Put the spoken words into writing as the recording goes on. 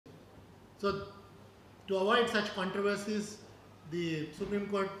So to avoid such controversies, the Supreme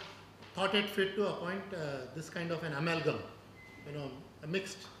Court thought it fit to appoint this kind of an amalgam, a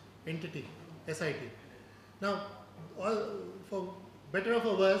mixed entity, SIT. Now, for better or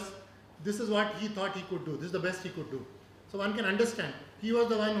for worse, this is what he thought he could do. This is the best he could do. So one can understand. He was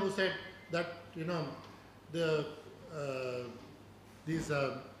the one who said that these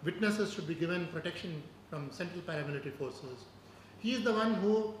witnesses should be given protection from central paramilitary forces. He is the one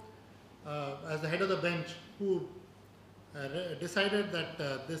who, as the head of the bench, who decided that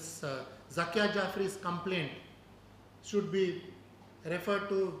this Zakia Jafri's complaint should be referred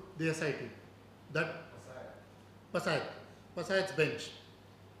to the SIT, that Pasayat's bench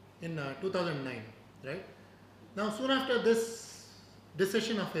in 2009, right? Now, soon after this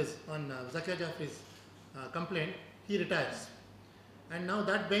decision of his on Zakia Jafri's complaint, he retires. And now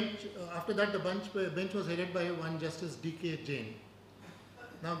that bench, after that the bench was headed by one Justice D.K. Jain.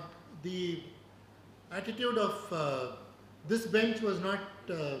 Now, the attitude of this bench was not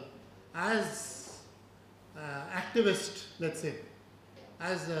as activist, let's say,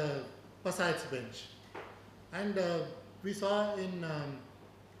 as Pasayat's bench. And we saw in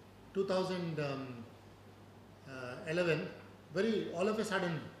 2011, all of a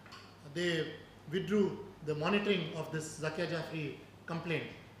sudden, they withdrew the monitoring of this Zakia Jafri complaint,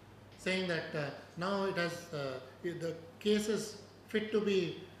 saying that now it has the case is fit to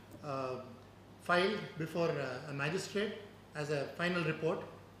be filed before a magistrate as a final report.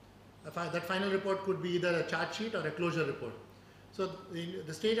 That final report could be either a charge sheet or a closure report. So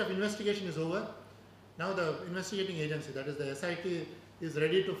the stage of investigation is over. Now the investigating agency, that is the SIT, is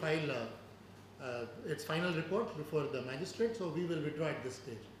ready to file its final report before the magistrate. So we will withdraw at this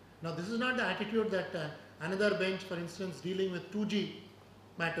stage. Now this is not the attitude that another bench, for instance, dealing with 2G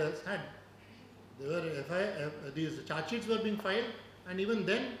matters had. These charge sheets were being filed, and even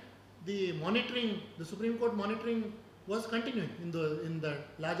then the Supreme Court monitoring was continuing in the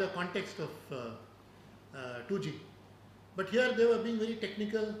larger context of 2G. But here they were being very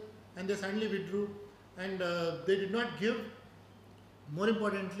technical, and they suddenly withdrew, and they did not give, more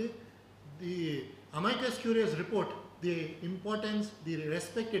importantly, the amicus curiae's report the importance, the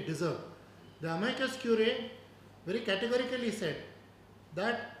respect it deserved. The amicus curiae very categorically said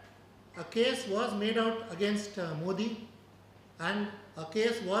that a case was made out against Modi, and a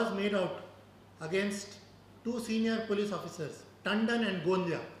case was made out against two senior police officers, Tandon and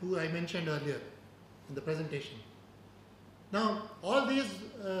Gondia, who I mentioned earlier in the presentation. Now, all these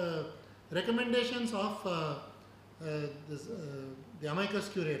recommendations of the amicus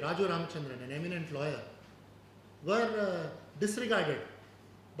curiae, Raju Ramachandran, an eminent lawyer, were disregarded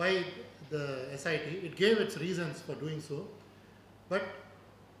by the SIT. It gave its reasons for doing so, but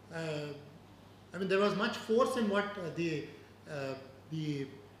there was much force in what the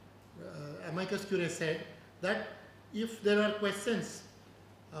amicus curiae said, that if there are questions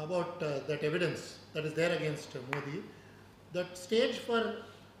about that evidence that is there against Modi, that stage for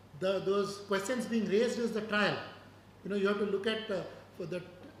those questions being raised is the trial. You have to look at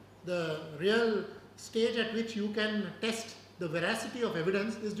the real stage at which you can test the veracity of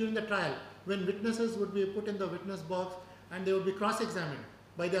evidence is during the trial, when witnesses would be put in the witness box and they would be cross-examined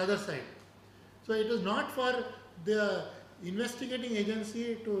by the other side. So it is not for the investigating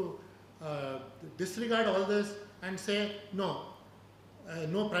agency to disregard all this and say, no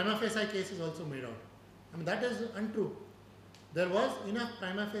prima facie case is also made out. That is untrue. There was enough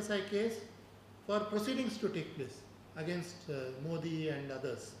prima facie case for proceedings to take place against Modi and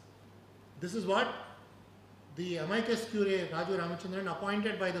others. This is what the amicus curiae Raju Ramachandran,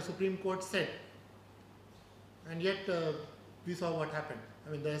 appointed by the Supreme Court, said. And yet we saw what happened.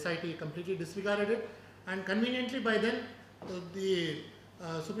 The SIT completely disregarded it, and conveniently by then the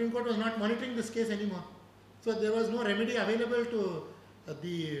Supreme Court was not monitoring this case anymore. So there was no remedy available to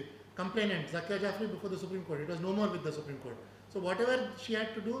the complainant, Zakia Jafri, before the Supreme Court. It was no more with the Supreme Court. So whatever she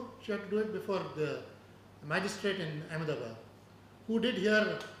had to do it before the magistrate in Ahmedabad, who did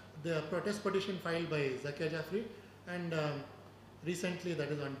hear the protest petition filed by Zakia Jafri, and recently, that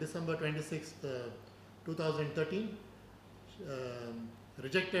is on December 26th, 2013,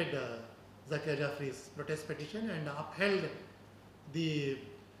 rejected Zakia Jafri's protest petition and upheld the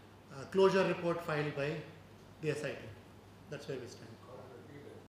closure report filed by the SIT. That's where we stand.